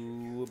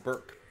Lou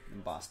Burke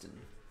in Boston.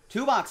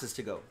 2 boxes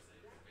to go.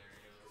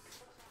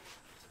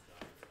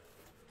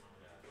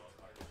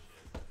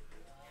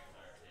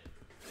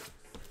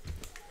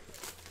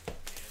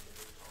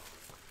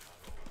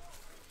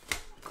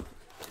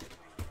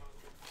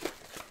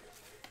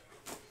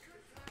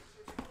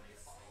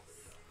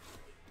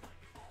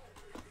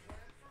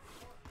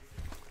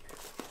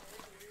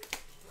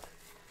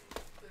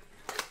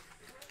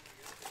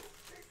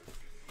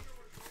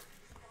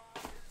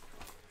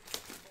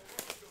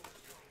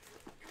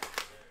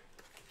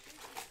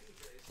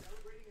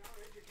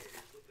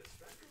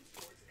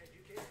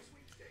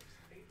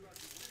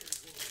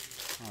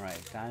 All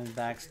right,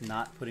 Diamondbacks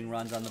not putting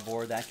runs on the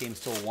board. That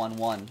game's still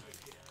 1-1.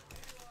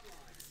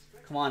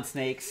 Come on,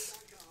 Snakes.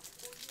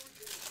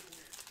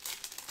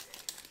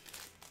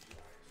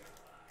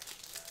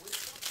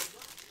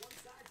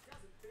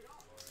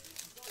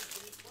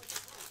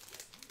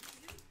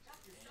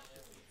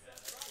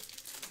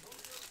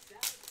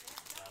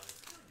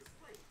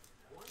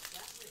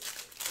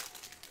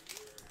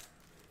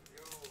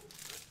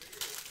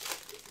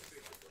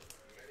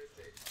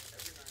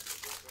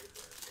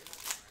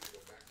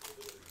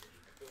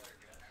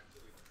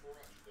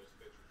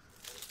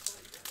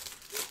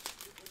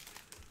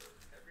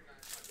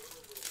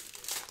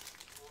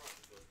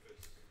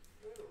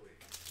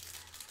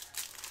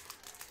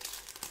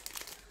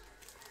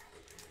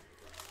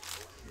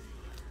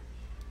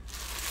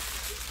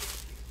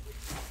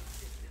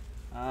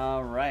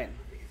 All right.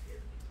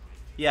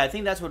 Yeah, I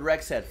think that's what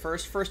Rex said.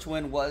 First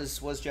win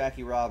was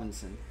Jackie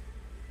Robinson.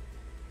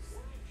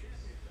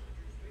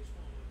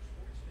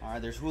 All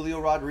right, there's Julio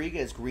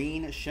Rodriguez,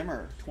 Green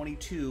Shimmer,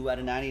 22 out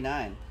of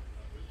 99.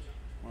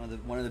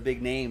 One of the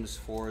big names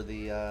for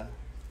the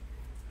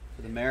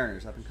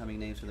Mariners, up and coming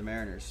names for the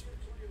Mariners.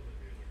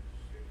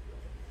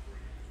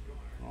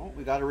 Well,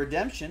 we got a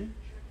redemption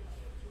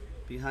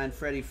behind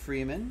Freddie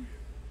Freeman.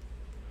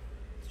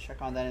 Check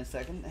on that in a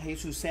second.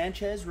 Jesus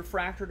Sanchez,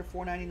 refractor to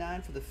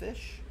 $4.99 for the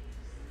Fish.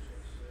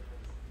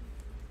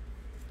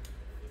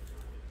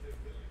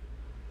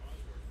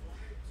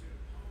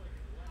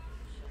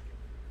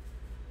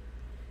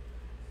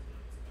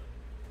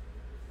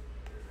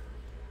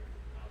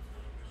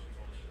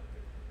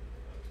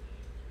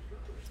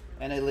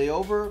 And a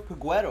Leover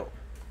Peguero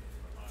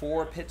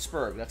for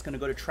Pittsburgh. That's going to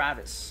go to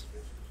Travis.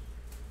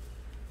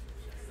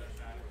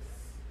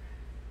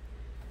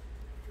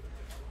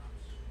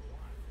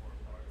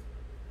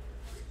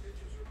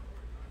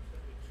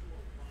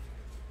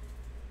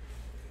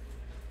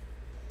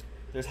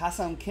 There's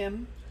Hassan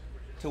Kim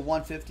to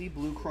 150,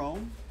 blue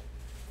chrome.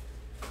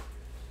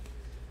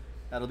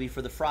 That'll be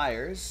for the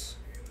Friars.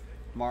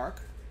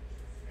 Mark.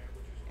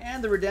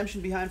 And the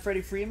redemption behind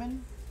Freddie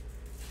Freeman.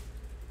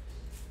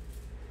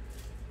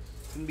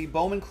 It's going to be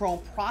Bowman Chrome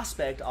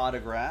Prospect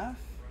autograph.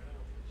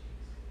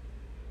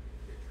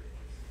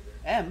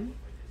 M.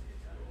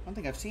 I don't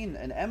think I've seen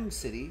an M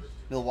city.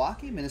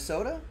 Milwaukee,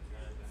 Minnesota.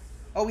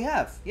 Oh, we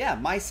have. Yeah,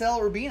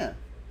 Marcel Urbina.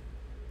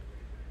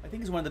 I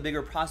think he's one of the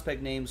bigger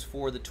prospect names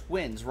for the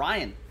Twins.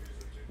 Ryan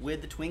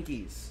with the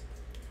Twinkies.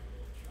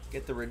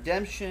 Get the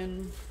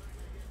redemption.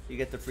 You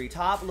get the free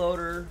top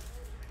loader.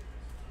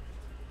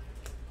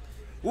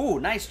 Ooh,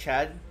 nice,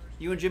 Chad.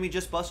 You and Jimmy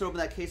just busted open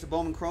that case of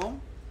Bowman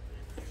Chrome.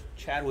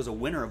 Chad was a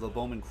winner of a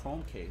Bowman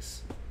Chrome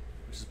case,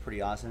 which is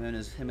pretty awesome. And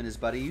him and his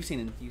buddy. You've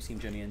seen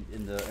Jimmy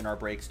in our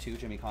breaks too,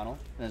 Jimmy Connell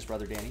and his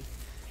brother Danny.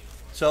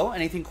 So,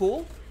 anything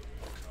cool?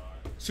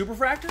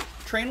 Superfractor?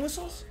 Train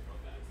whistles?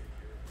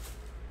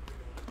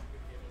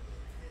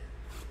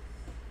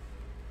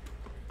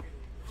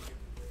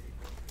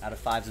 Out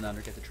of 5s and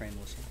under, get the train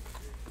whistle.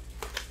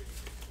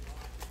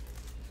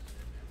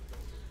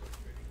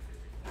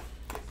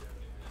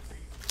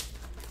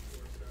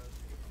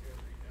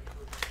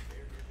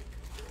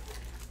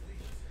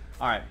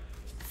 All right,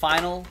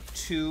 final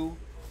 2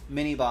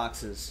 mini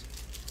boxes.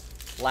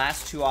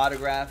 Last 2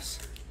 autographs.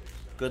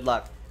 Good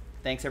luck.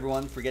 Thanks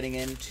everyone for getting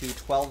into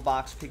 12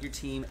 box Pick Your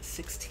Team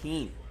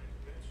 16.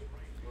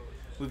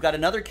 We've got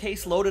another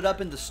case loaded up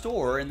in the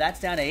store, and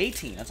that's down to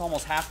 18. That's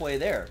almost halfway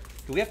there.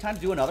 Do we have time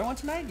to do another one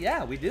tonight?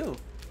 Yeah, we do.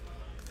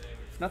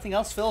 If nothing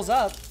else fills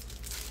up,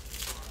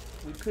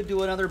 we could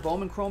do another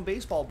Bowman Chrome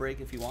baseball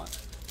break if you want.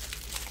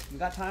 We've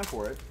got time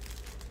for it.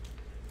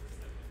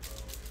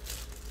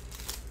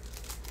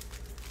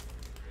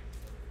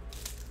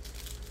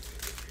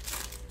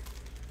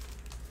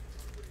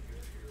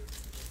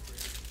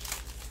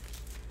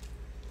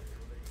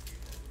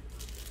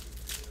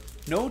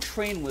 No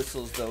train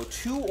whistles, though.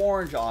 2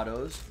 orange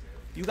autos.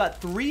 You got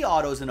 3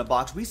 autos in a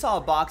box. We saw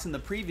a box in the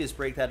previous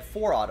break that had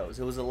 4 autos.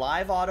 It was a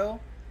live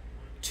auto,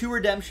 2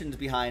 redemptions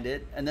behind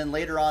it, and then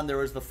later on there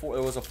was a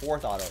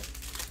 4th auto.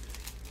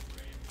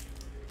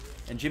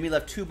 And Jimmy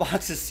left 2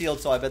 boxes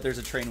sealed, so I bet there's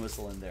a train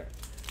whistle in there.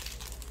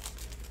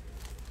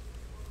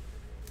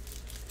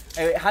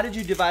 Hey, how did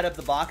you divide up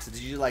the boxes?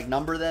 Did you like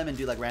number them and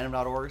do like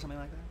random.org or something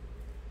like that?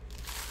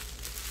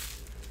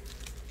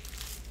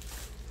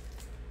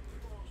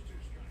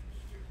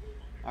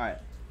 All right,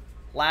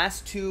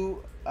 last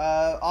 2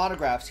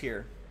 autographs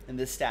here in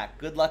this stack.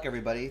 Good luck,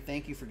 everybody.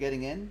 Thank you for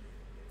getting in.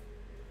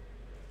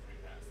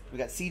 We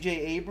got C.J.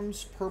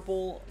 Abrams,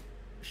 Purple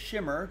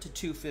Shimmer to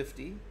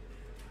 250.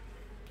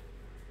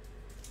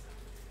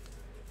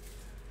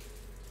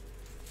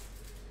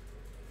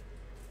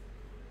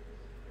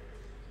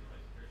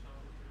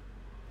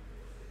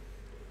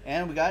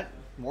 And we got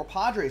more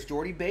Padres,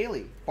 Jordy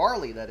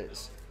Barley, that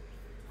is.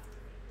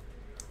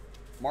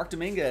 Mark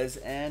Dominguez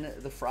and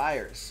the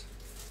Friars.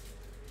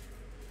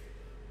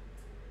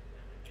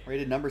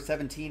 Rated number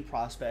 17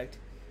 prospect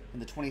in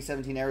the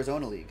 2017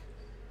 Arizona League.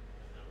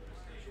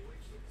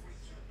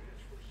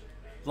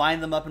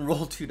 Line them up and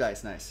roll 2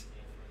 dice. Nice.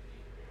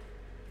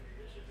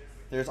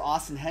 There's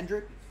Austin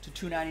Hendrick to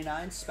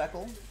 299,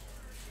 Speckle.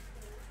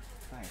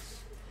 Nice.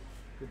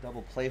 Good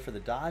double play for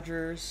the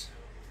Dodgers.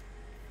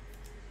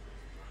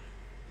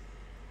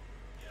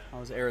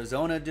 How's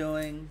Arizona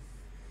doing?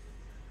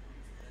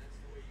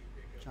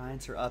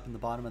 Giants are up in the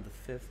bottom of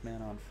the 5th,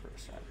 man on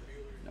first.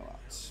 No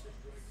outs.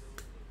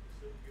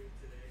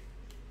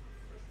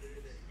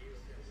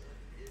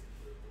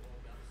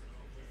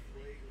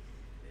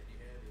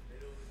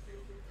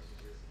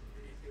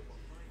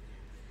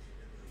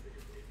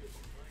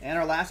 And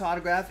our last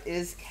autograph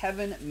is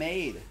Kevin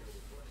Made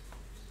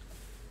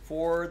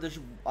for the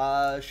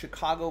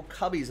Chicago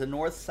Cubbies, the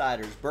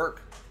Northsiders.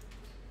 Burke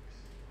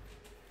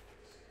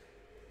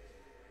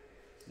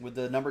with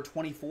the number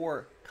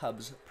 24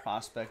 Cubs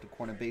prospect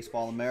according to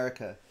Baseball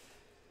America.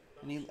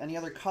 Any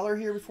other color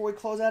here before we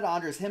close out?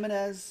 Andres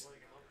Jimenez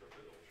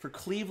for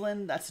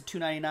Cleveland. That's the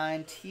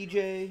 299.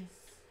 TJ.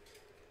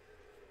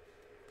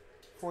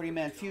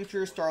 40-man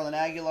future. Starlin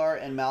Aguilar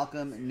and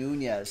Malcolm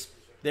Nunez.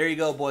 There you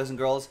go, boys and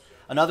girls.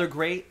 Another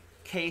great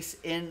case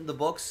in the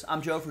books.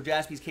 I'm Joe for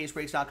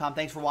JaspysCaseBreaks.com.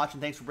 Thanks for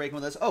watching. Thanks for breaking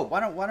with us. Oh, why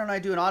don't I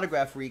do an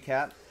autograph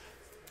recap?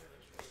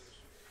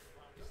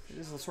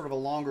 This is sort of a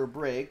longer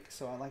break,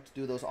 so I like to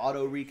do those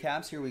auto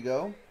recaps. Here we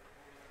go.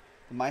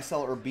 The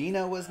Micel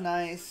Urbina was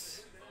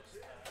nice.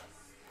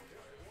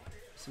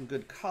 Some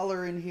good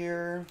color in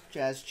here.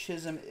 Jazz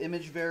Chisholm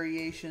image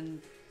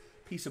variation.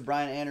 Piece of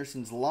Brian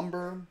Anderson's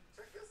lumber.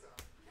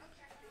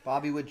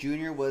 Bobby Witt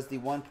Jr. was the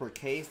 1 per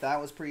case.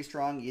 That was pretty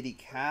strong. Yiddy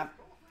Cap.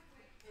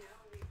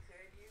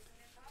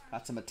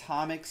 Got some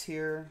atomics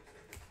here.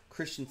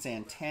 Christian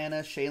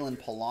Santana. Shaylin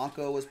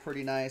Polanco was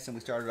pretty nice. And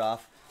we started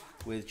off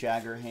with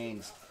Jagger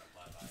Haynes.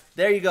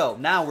 There you go.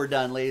 Now we're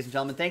done, ladies and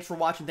gentlemen. Thanks for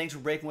watching. Thanks for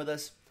breaking with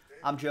us.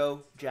 I'm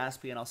Joe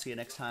Jaspy, and I'll see you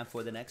next time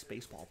for the next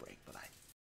baseball break. Bye-bye.